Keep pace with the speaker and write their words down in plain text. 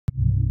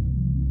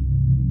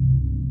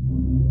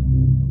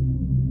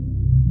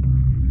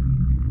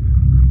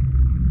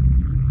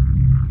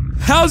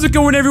How's it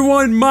going,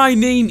 everyone? My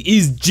name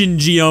is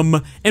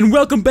Gingium, and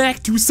welcome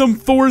back to some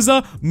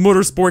Forza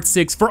Motorsport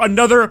 6 for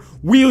another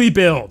wheelie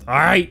build,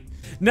 alright?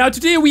 Now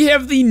today we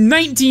have the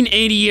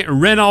 1980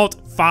 Renault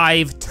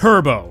 5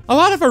 Turbo. A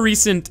lot of our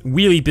recent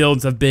wheelie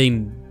builds have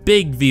been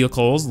big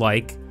vehicles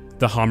like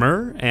the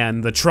Hummer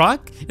and the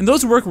truck, and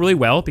those work really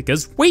well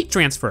because weight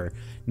transfer.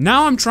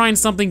 Now I'm trying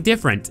something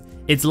different.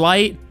 It's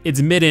light,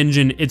 it's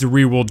mid-engine, it's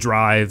rear-wheel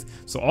drive,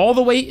 so all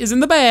the weight is in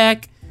the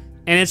back,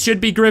 and it should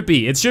be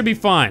grippy. It should be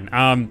fun.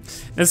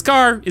 This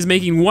car is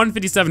making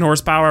 157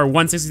 horsepower,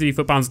 163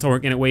 foot-pounds of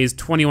torque, and it weighs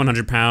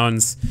 2,100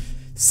 pounds.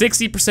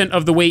 60%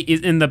 of the weight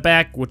is in the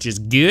back, which is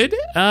good.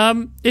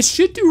 It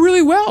should do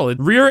really well.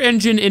 Rear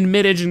engine and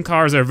mid-engine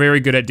cars are very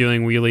good at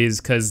doing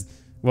wheelies because,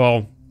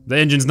 well, the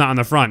engine's not on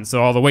the front,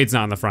 so all the weight's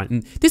not on the front.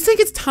 And this thing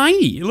is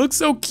tiny. It looks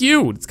so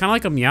cute. It's kind of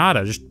like a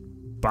Miata, just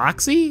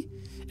boxy.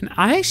 And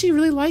I actually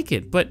really like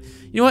it. But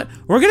you know what?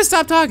 We're gonna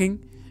stop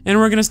talking and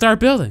we're gonna start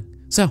building.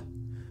 So.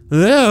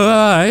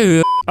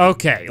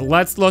 Okay,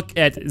 let's look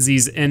at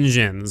these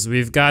engines.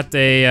 We've got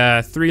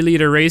a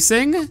 3-liter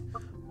racing.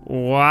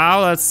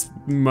 Wow, that's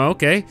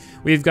okay.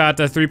 We've got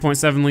a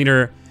 3.7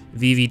 liter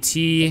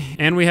VVT,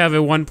 and we have a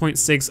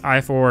 1.6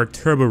 i4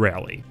 Turbo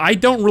Rally. I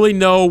don't really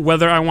know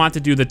whether I want to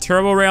do the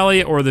Turbo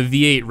Rally or the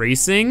V8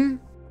 Racing.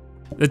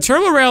 The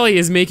Turbo Rally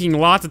is making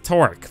lots of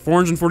torque,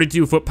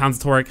 442 foot-pounds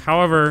of torque.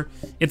 However,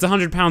 it's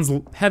 100 pounds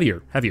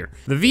heavier.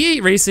 The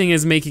V8 Racing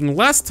is making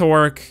less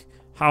torque.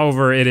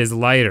 However, it is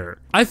lighter.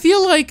 I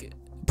feel like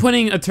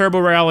putting a Turbo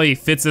Rally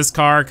fits this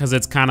car because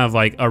it's kind of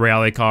like a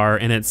rally car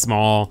and it's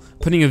small.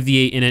 Putting a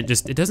V8 in it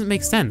it doesn't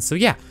make sense. So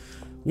yeah,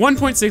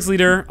 1.6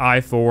 liter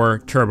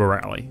i4 Turbo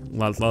Rally.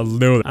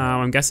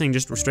 I'm guessing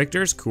just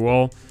restrictors,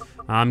 cool.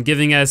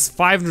 Giving us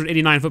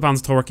 589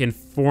 foot-pounds of torque and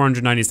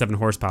 497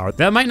 horsepower.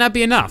 That might not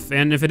be enough,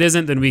 and if it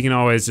isn't, then we can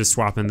always just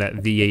swap in that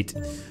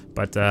V8.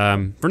 But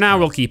for now,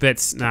 we'll keep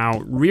it. Now,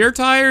 rear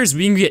tires,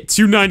 we can get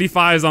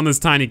 295s on this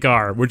tiny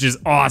car, which is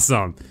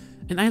awesome.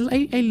 And I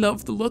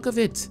love the look of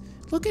it.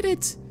 Look at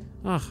it.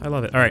 Oh, I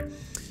love it. All right.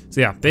 So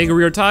yeah, big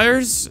rear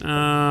tires,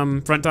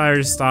 front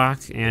tires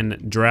stock,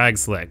 and drag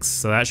slicks.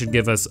 So that should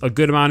give us a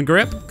good amount of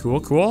grip. Cool,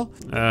 cool.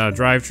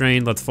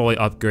 Drivetrain, let's fully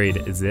upgrade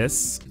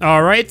this.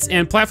 All right,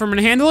 and platform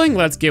and handling,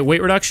 let's get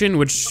weight reduction,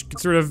 which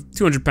gets rid of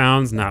 200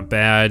 pounds, not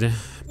bad.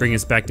 Bring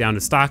us back down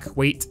to stock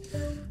weight.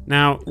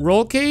 Now,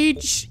 roll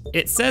cage,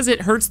 it says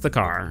it hurts the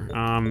car.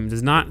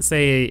 Does not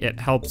say it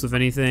helps with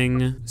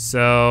anything.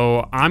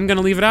 So I'm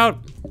gonna leave it out.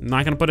 I'm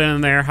not gonna put it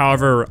in there.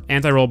 However,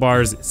 anti-roll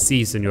bars,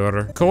 si,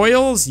 senor.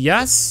 Coils,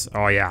 yes.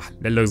 Oh yeah,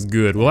 that looks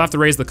good. We'll have to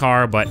raise the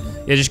car, but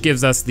it just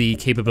gives us the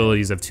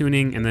capabilities of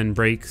tuning, and then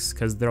brakes,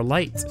 because they're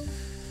light.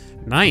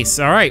 Nice,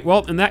 all right.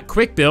 Well, in that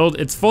quick build,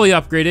 it's fully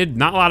upgraded.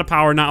 Not a lot of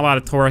power, not a lot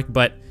of torque,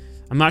 but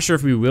I'm not sure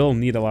if we will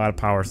need a lot of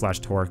power slash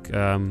torque.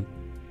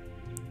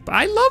 But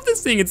I love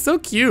this thing, it's so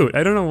cute.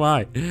 I don't know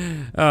why.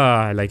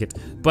 I like it.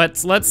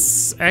 But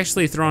let's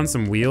actually throw on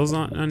some wheels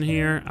on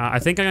here. I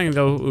think I'm gonna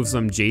go with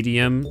some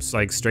JDM,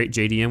 like straight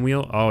JDM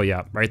wheel. Oh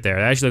yeah, right there.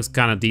 That actually looks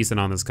kind of decent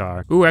on this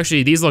car. Ooh,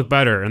 actually these look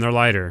better and they're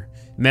lighter.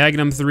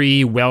 Magnum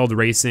 3 Weld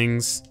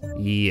Racings.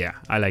 Yeah,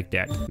 I like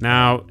that.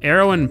 Now,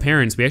 Aero and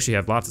Parents, we actually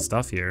have lots of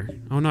stuff here.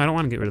 Oh no, I don't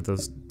want to get rid of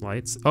those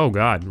lights. Oh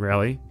God,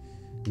 really?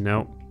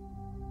 No.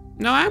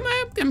 No,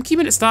 I'm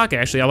keeping it stock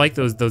actually. I like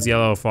those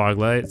yellow fog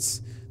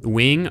lights. The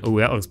wing, oh,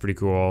 that looks pretty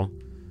cool.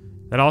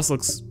 That also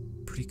looks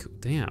pretty cool,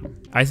 damn.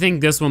 I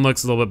think this one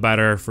looks a little bit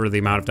better for the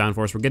amount of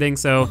downforce we're getting,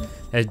 so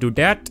let's do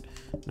that.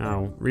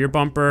 Now, rear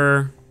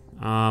bumper.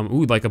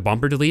 Ooh, like a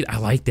bumper delete. I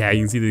like that,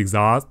 you can see the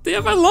exhaust.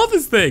 Damn, I love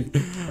this thing.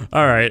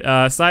 All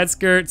right, side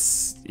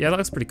skirts. Yeah, that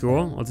looks pretty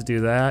cool. Let's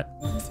do that.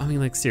 I mean,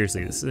 like,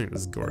 seriously, this thing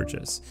is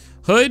gorgeous.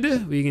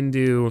 Hood, we can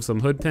do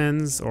some hood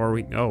pins, or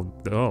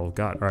oh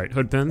God, all right,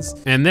 hood pins.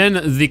 And then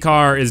the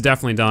car is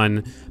definitely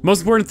done.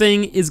 Most important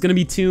thing is gonna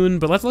be tuned,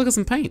 but let's look at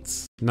some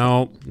paints.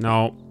 No,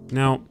 no,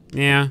 no,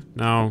 yeah,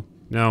 no,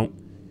 no,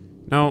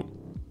 no,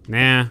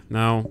 nah,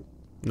 no,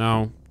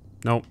 no,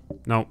 nope,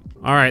 nope.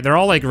 All right, they're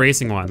all like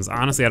racing ones.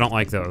 Honestly, I don't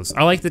like those.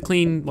 I like the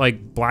clean,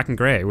 like black and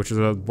gray, which is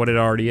what it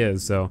already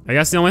is. So I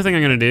guess the only thing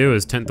I'm gonna do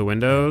is tint the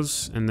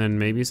windows and then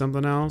maybe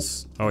something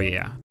else. Oh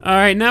yeah. All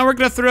right, now we're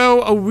gonna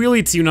throw a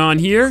wheelie tune on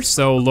here.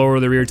 So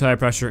lower the rear tire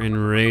pressure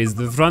and raise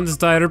the front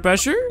tire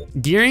pressure.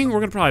 Gearing,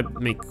 we're gonna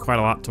probably make quite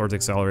a lot towards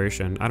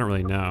acceleration. I don't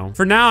really know.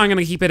 For now, I'm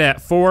gonna keep it at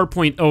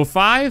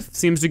 4.05.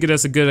 Seems to get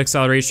us a good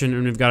acceleration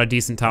and we've got a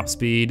decent top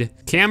speed.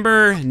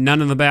 Camber,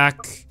 none in the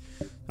back.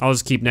 I'll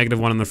just keep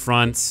 -1 in the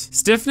front.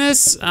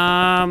 Stiffness,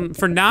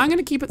 for now I'm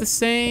gonna keep it the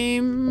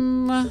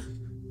same.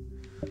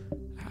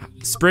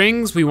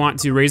 Springs, we want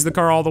to raise the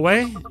car all the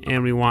way,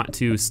 and we want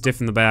to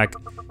stiffen the back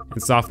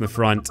and soften the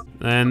front.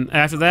 And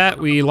after that,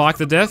 we lock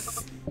the diff,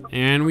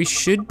 and we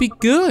should be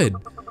good.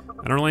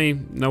 I don't really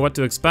know what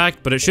to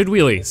expect, but it should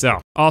wheelie, so.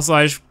 Also,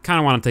 I just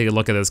kinda wanna take a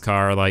look at this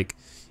car, like,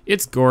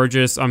 it's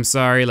gorgeous. I'm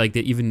sorry, like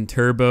the even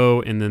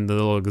turbo and then the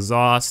little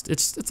exhaust.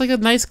 It's like a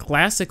nice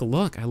classic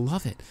look. I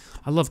love it.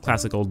 I love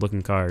classic old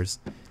looking cars.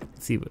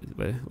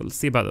 Let's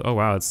see about, oh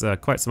wow, it's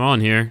quite small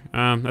in here.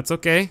 That's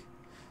okay.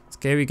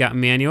 Okay, we got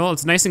manual.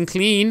 It's nice and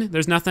clean.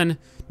 There's nothing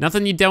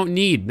you don't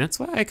need. That's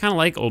why I kind of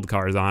like old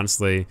cars,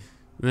 honestly.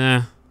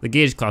 The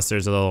gauge cluster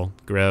is a little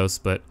gross,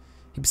 but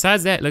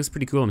besides that, it looks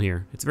pretty cool in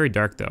here. It's very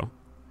dark though.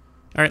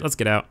 All right, let's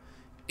get out.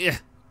 Yeah,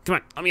 come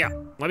on, let me out.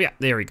 Let me out.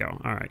 There we go.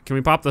 All right, can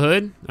we pop the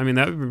hood? I mean,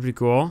 that would be pretty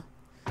cool.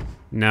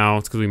 No,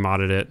 it's because we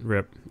modded it.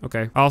 Rip.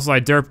 Okay. Also, I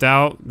derped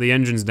out. The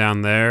engine's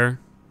down there.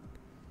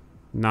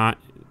 Not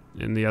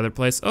in the other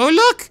place. Oh,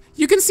 look!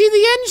 You can see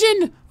the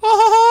engine!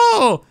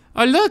 Oh,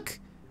 look!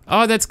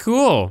 Oh, that's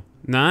cool.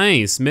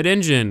 Nice.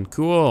 Mid-engine.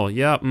 Cool.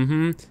 Yep. I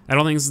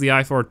don't think this is the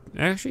i4.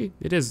 Actually,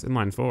 it is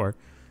inline 4.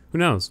 Who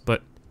knows?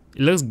 But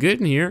it looks good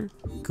in here.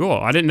 Cool.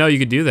 I didn't know you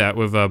could do that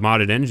with a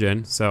modded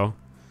engine. So,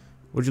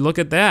 would you look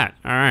at that?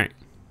 All right.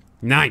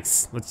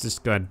 Nice. Let's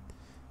just go ahead.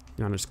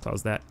 You want to just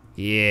close that?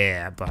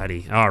 Yeah,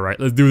 buddy. All right.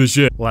 Let's do this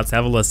shit. Let's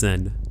have a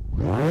listen.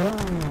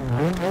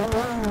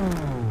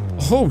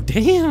 Oh,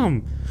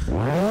 damn.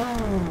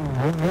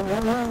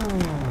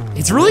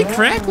 It's really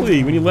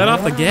crackly when you let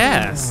off the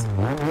gas.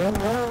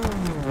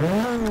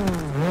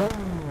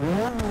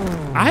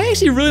 I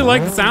actually really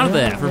like the sound of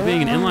that for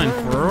being an inline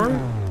 4.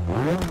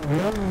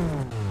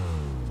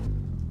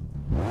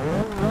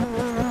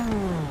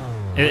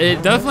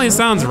 It definitely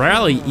sounds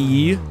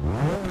rally-y.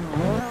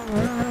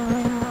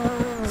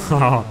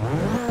 Oh,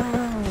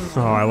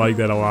 I like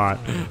that a lot.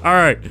 All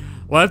right,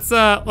 let's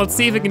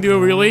see if it can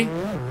do a wheelie.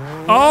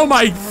 Oh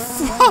my!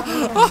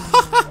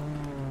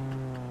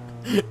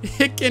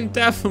 It can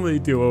definitely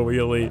do a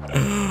wheelie.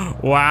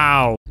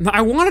 Wow. Now,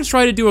 I want to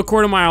try to do a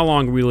 1/4 mile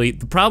long wheelie.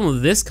 The problem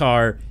with this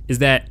car is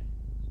that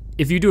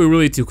if you do a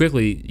wheelie too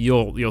quickly,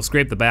 you'll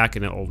scrape the back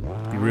and it'll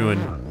be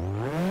ruined.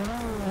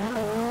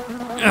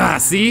 Ah,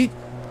 see?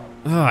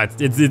 Ah,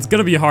 it's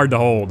gonna be hard to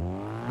hold.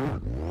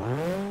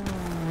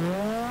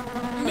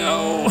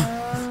 No.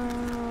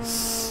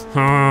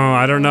 Oh,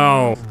 I don't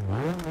know.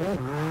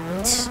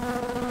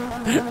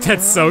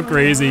 That's so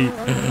crazy.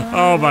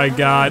 Oh my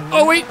God.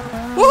 Oh wait.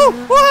 Whoa,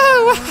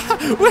 whoa.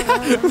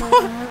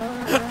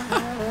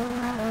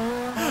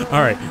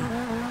 All right.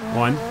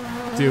 1,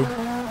 2,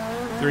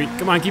 3.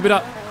 Come on, keep it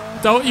up.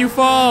 Don't you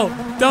fall.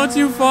 Don't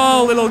you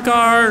fall, little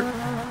car.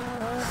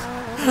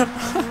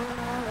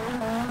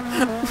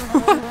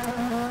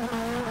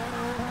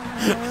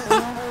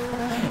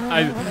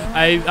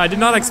 I did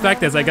not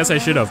expect this. I guess I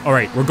should have. All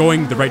right, we're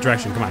going the right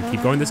direction. Come on,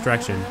 keep going this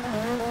direction.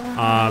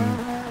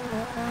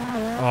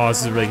 Oh,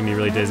 this is making me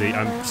really dizzy.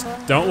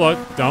 Don't look,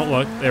 don't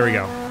look. There we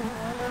go.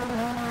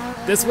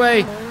 This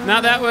way,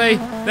 not that way.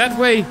 That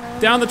way,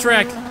 down the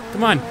track.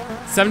 Come on,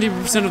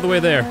 70% of the way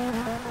there.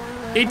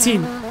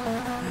 18.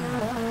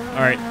 All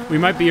right, we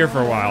might be here for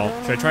a while.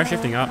 Should I try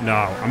shifting up? No,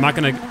 I'm not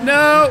gonna.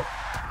 No,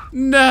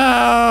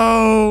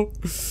 no.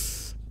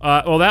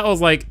 Well, that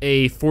was like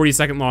a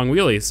 40-second long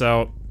wheelie,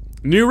 so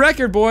new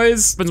record,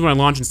 boys. Depends when I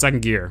launch in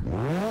 2nd gear.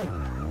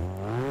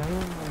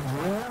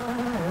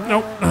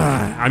 Nope.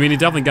 I mean, it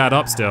definitely got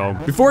up still.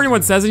 Before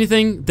anyone says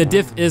anything, the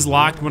diff is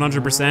locked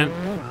 100%,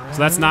 so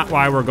that's not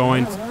why we're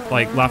going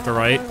like left or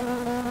right.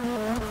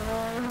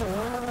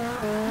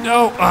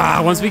 No.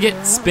 Once we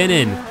get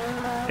spinning,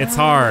 it's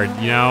hard,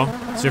 you know?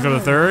 Shift to the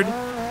 3rd?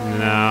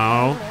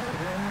 No.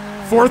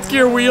 4th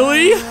gear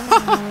wheelie?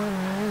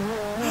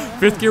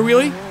 5th gear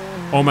wheelie?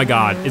 Oh my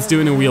God, it's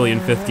doing a wheelie in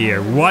 5th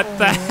gear. What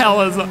the hell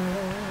is that?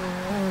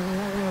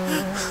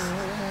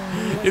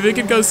 If it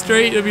could go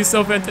straight, it'd be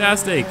so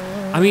fantastic.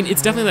 I mean,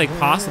 it's definitely like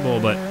possible,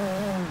 but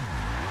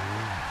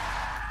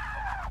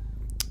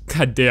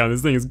God damn,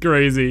 this thing is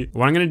crazy.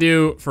 What I'm gonna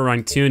do for my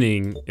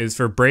tuning is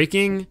for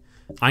braking,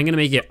 I'm gonna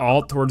make it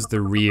all towards the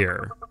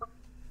rear.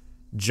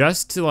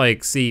 Just to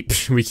like see,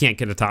 we can't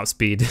get a top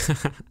speed.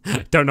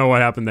 Don't know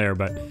what happened there,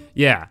 but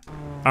yeah.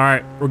 All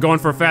right, we're going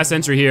for a fast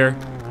entry here.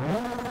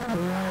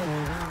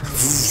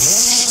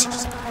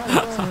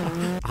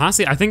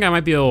 Honestly, I think I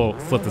might be able to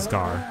flip this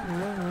car.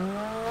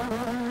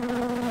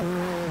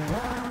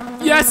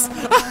 Yes!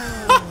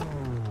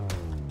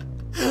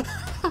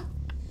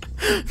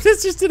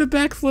 This just did a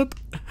backflip.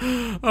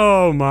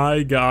 Oh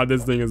my God,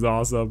 this thing is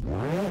awesome.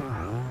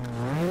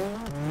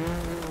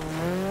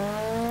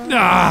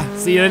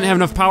 See, I didn't have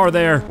enough power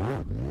there.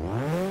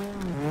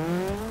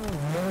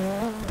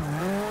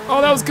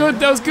 Oh, that was good,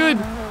 that was good.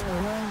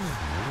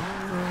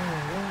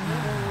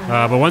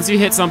 But once you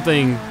hit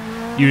something,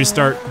 you just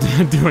start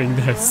doing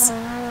this.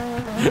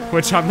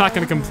 Which I'm not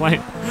gonna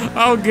complain.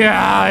 Oh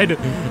God!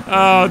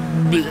 Oh,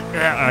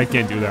 I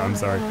can't do that, I'm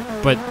sorry.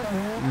 But,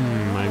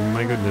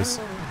 my goodness.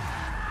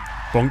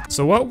 Bonk.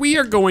 So what we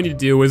are going to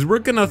do is we're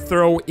gonna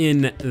throw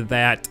in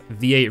that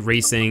V8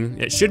 Racing.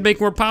 It should make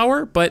more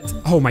power, but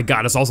oh my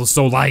God, it's also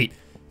so light.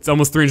 It's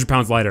almost 300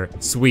 pounds lighter.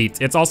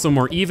 Sweet. It's also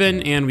more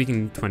even, and we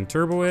can twin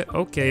turbo it.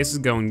 Okay, this is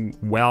going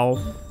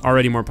well.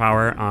 Already more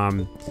power.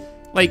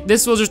 Like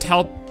this will just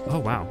help. Oh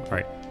wow, all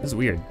right. This is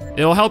weird.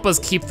 It'll help us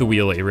keep the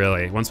wheelie,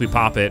 really, once we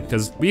pop it,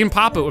 because we can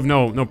pop it with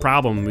no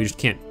problem. We just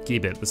can't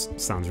keep it. This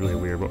sounds really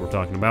weird what we're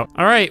talking about.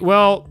 All right,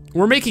 well,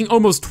 we're making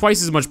almost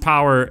twice as much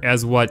power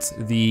as what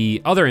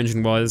the other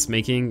engine was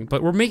making,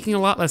 but we're making a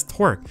lot less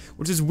torque,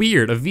 which is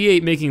weird. A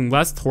V8 making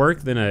less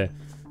torque than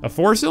a A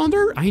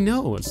 4-cylinder? I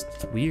know, it's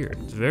weird.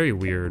 It's very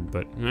weird,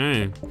 but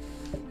hey.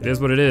 It is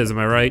what it is, am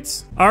I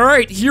right? All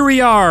right, here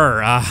we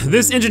are.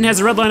 This engine has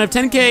a red line of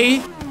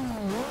 10K.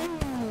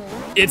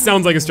 It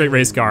sounds like a straight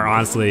race car,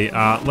 honestly.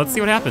 Let's see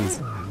what happens.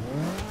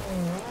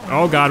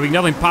 Oh God, we can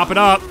definitely pop it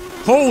up.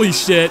 Holy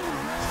shit.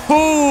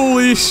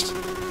 Holy sh.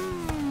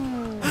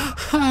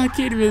 I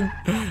can't even.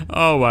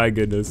 Oh my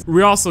goodness.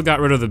 We also got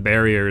rid of the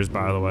barriers,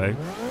 by the way.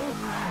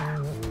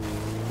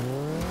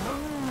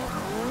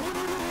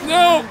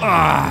 No!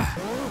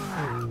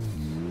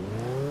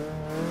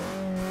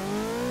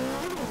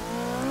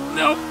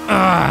 Nope.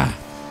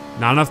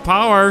 Not enough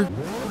power.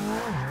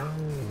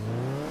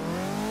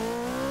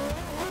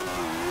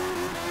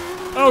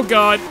 Oh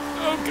God.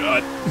 Oh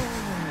God.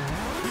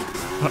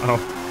 Uh-oh.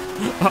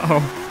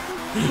 Uh-oh.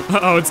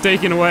 Uh-oh, it's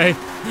taken away.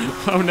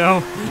 Oh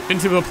no.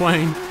 Into the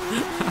plane.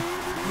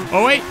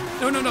 Oh wait.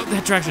 No, no, no.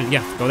 That direction.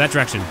 Yeah, go that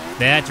direction.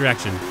 That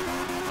direction.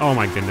 Oh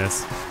my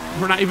goodness.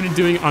 We're not even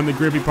doing it on the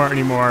grippy part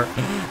anymore.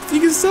 This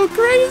thing is so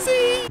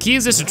crazy. Key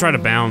is just to try to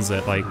bounce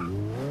it, like.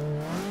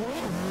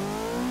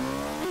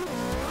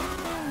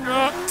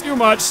 Too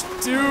much,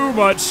 too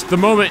much. The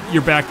moment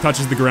your back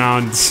touches the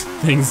ground,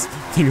 things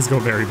go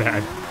very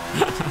bad.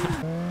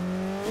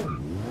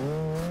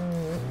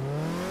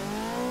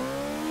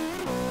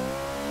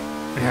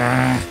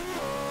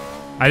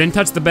 I didn't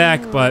touch the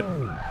back, but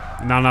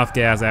not enough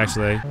gas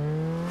actually.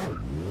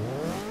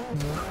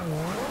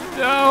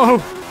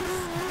 No!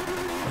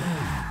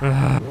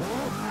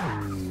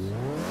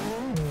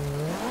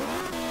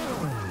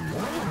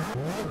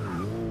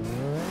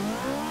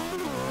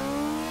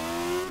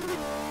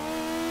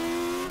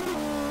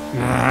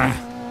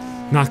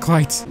 Not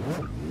quite.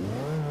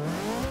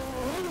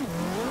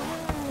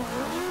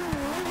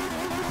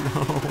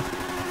 No.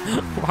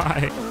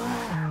 Why?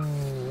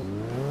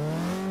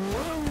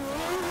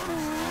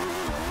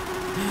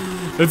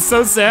 It's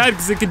so sad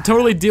because it can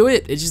totally do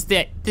it. It's just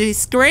that they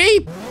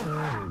scrape.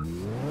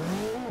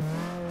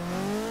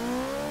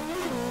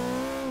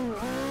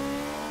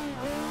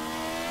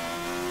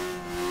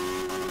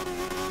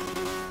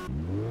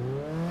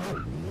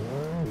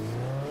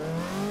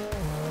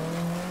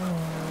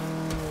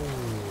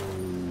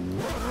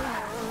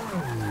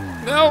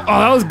 No, oh,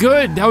 that was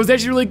good. That was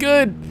actually really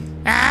good.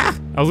 Ah,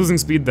 I was losing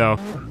speed though.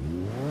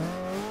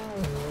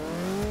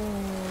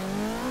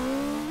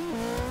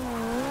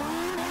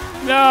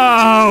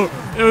 No,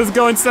 it was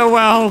going so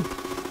well.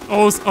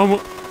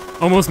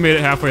 Almost made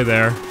it halfway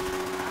there.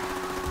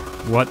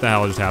 What the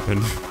hell just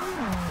happened?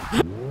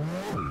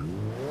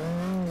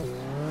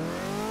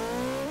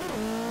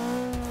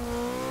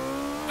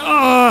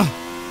 Oh,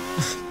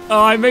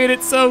 I made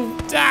it so,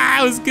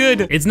 it was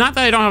good. It's not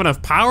that I don't have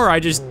enough power,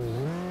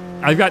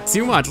 I've got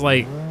too much,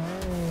 like.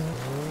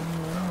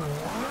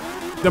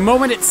 The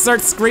moment it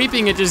starts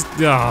scraping, it just,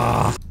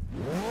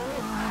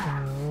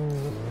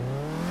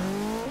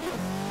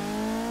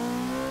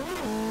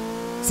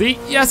 See,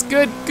 yes,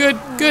 good, good,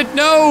 good,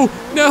 no,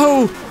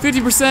 no,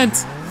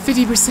 50%,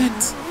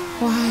 50%,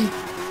 why,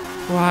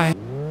 why?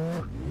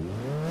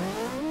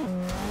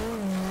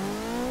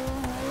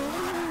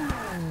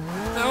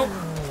 No.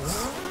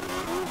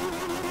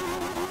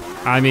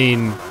 I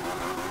mean,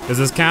 does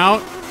this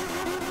count?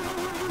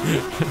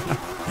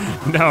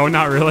 No,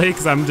 not really,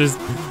 because I'm just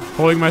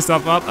holding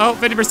myself up. Oh,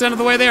 50% of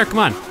the way there, come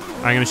on.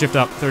 I'm gonna shift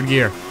up, 3rd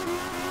gear.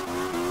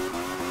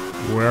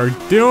 We're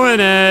doing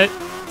it.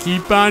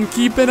 Keep on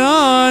keeping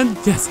on.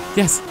 Yes,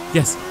 yes,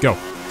 yes, go,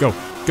 go,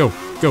 go,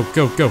 go,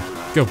 go, go,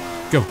 go,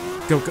 go,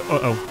 go, go.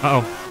 Uh-oh,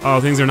 uh-oh, oh,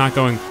 things are not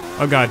going.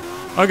 Oh God,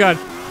 oh God.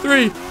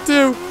 3,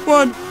 2,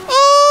 1.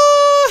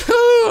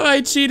 Oh,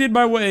 I cheated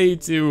my way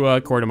to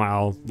a 1/4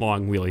 mile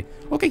long wheelie.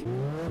 Okay.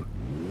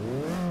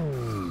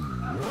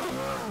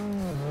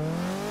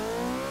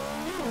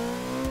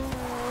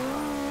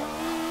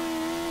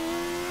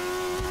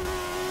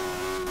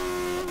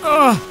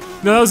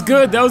 No, that was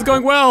good, that was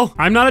going well.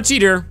 I'm not a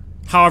cheater.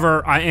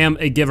 However, I am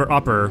a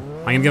giver-upper.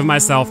 I'm gonna give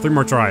myself 3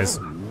 more tries.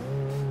 All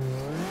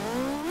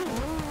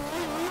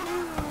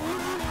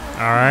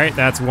right,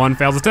 that's 1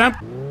 failed attempt.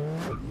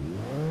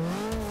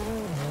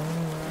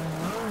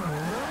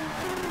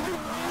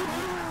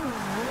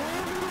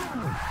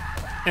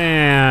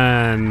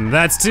 And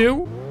that's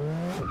 2.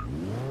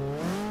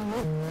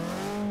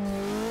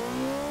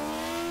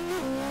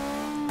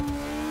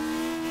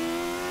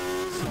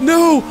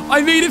 No,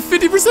 I made it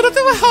 50% of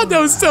the way. That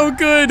was so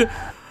good.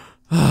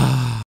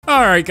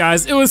 All right,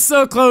 guys, it was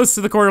so close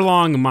to the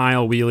 1/4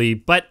 mile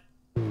wheelie, but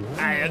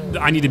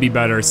I need to be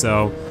better,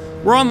 so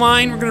we're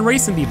online, we're gonna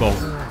race some people.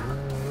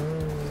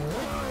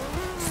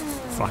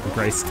 Fucking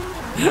Christ.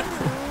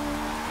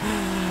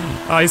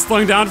 Oh, he's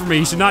slowing down for me,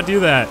 he should not do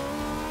that.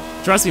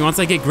 Trust me, once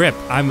I get grip,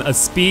 I'm a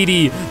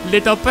speedy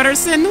little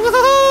person,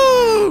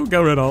 woohoo!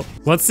 Go Renault.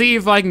 Let's see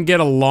if I can get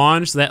a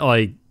launch that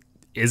like,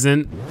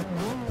 isn't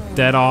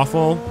dead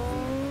awful.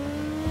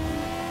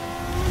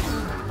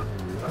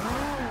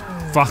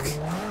 Fuck.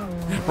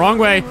 Wrong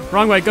way,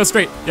 go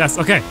straight. Yes,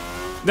 okay.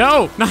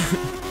 No, no.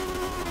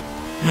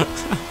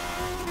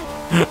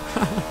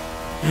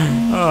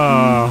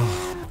 Oh.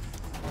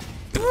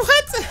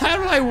 What?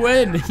 I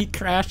win? He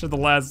crashed at the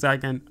last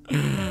second.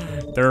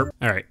 Derp.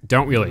 All right,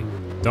 don't wheelie.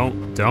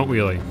 Don't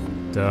wheelie.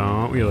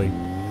 Don't wheelie.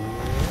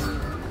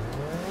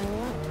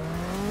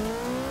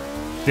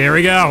 There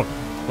we go.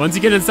 Once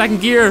you get in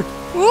second gear,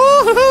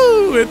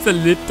 woohoo! It's a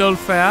little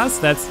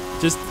fast. That's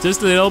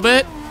just a little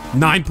bit.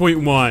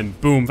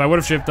 9.1. Boom. If I would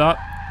have shifted up,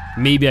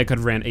 maybe I could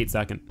have ran 8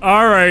 seconds.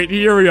 All right,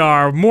 here we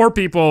are. More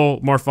people,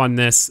 more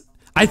funness.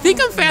 I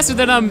think I'm faster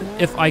than him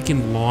if I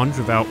can launch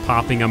without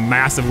popping a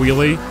massive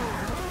wheelie.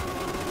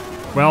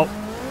 Well,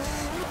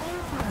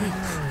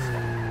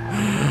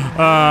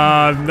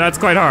 that's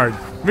quite hard.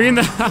 Me and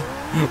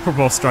we're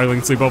both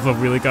struggling, so we both have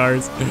wheelie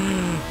cars.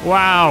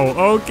 Wow,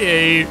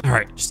 okay. All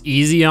right, just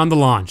easy on the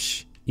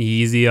launch.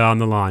 Easy on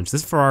the launch.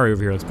 This Ferrari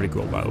over here looks pretty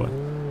cool, by the way.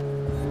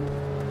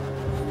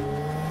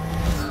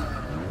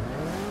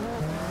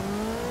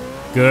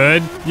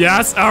 Good,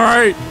 yes, all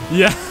right,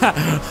 yeah.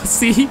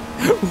 See,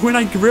 when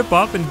I grip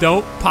up and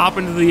don't pop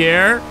into the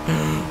air,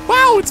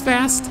 wow, it's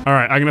fast. All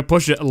right, I'm gonna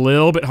push it a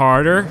little bit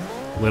harder,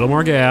 a little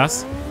more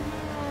gas.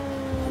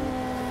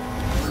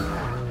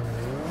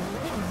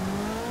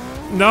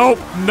 Nope,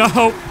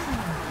 nope,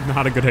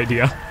 not a good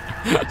idea.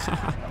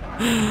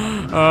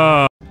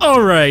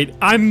 All right,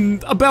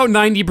 I'm about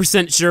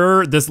 90%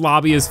 sure this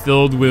lobby is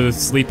filled with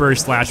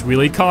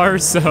sleeper/wheelie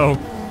cars, so.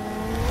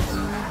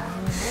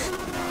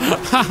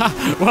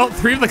 Well,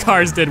 3 of the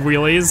cars did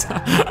wheelies.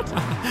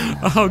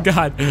 Oh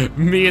God,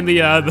 me and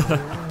the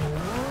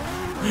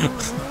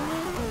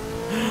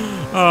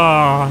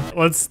oh,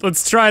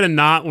 let's try to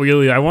not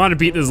wheelie. I want to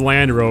beat this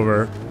Land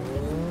Rover.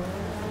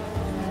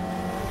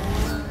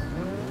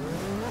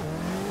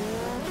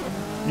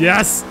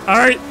 Yes, all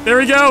right, there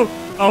we go.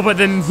 Oh, but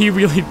then he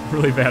wheelied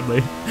really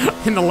badly.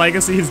 And the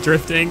Legacy is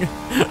drifting.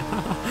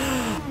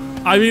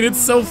 I mean, it's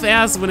so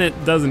fast when it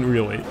doesn't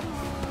wheelie.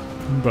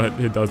 But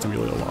it does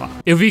wheelie a lot.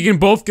 If we can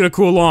both get a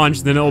cool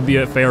launch, then it'll be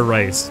a fair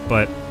race,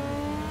 but.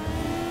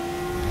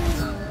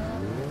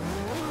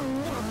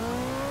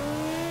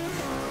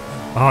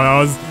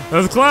 Oh, that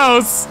was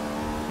close.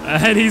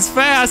 And he's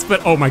fast,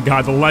 but oh my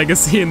God, the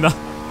Legacy and the.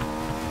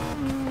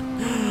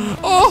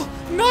 Oh,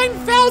 9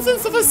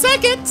 thousandths of a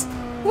second.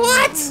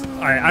 What? All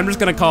right, I'm just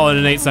gonna call it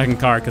an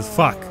 8-second car, cause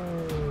fuck.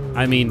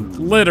 I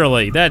mean,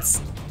 literally, that's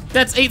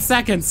 8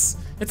 seconds.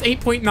 It's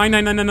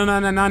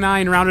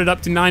 8.9999999 rounded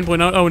up to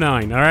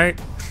 9.009, all right?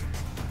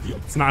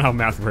 It's not how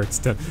math works.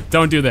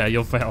 Don't do that,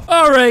 you'll fail.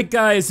 All right,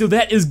 guys, so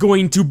that is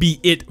going to be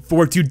it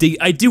for today.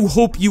 I do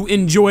hope you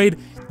enjoyed.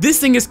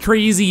 This thing is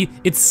crazy.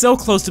 It's so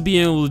close to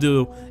being able to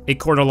do a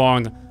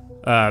quarter-mile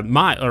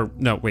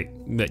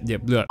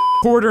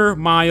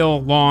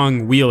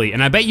long wheelie.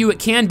 And I bet you it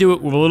can do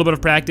it with a little bit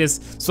of practice.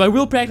 So I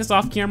will practice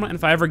off camera, and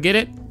if I ever get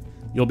it,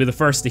 you'll be the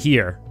first to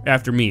hear,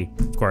 after me,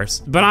 of course.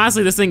 But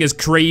honestly, this thing is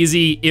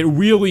crazy. It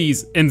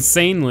wheelies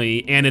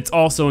insanely, and it's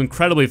also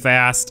incredibly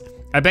fast.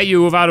 I bet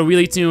you without a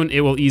wheelie tune,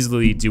 it will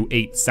easily do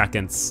 8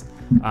 seconds.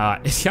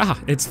 Yeah,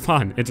 it's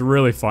fun. It's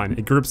really fun.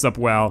 It grips up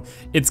well.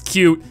 It's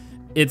cute.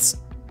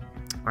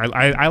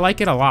 I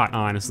like it a lot,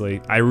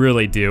 honestly. I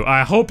really do.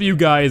 I hope you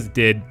guys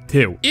did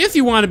too. If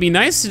you want to be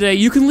nice today,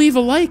 you can leave a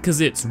like,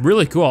 because it's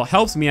really cool. It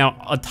helps me out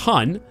a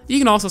ton. You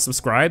can also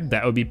subscribe.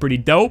 That would be pretty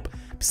dope.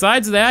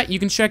 Besides that, you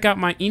can check out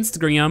my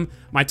Instagram,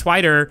 my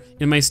Twitter,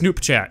 and my Snoop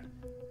chat.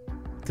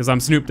 Because I'm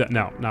Snoop.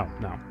 No.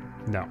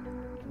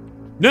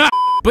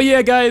 But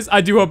yeah, guys, I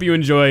do hope you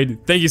enjoyed.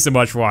 Thank you so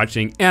much for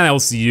watching, and I will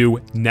see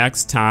you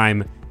next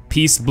time.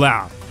 Peace,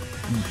 blah.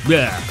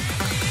 Yeah.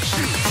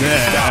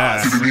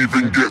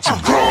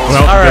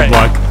 Well, all right. Good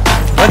luck.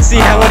 Let's see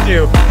how I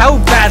do. How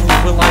badly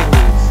will I lose?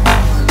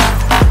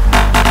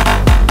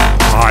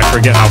 Oh, I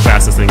forget how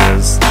fast this thing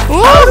is.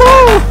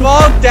 Woohoo!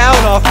 Fall down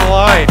off the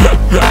line.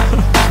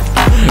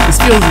 This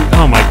feels,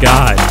 oh my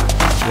God.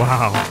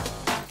 Wow.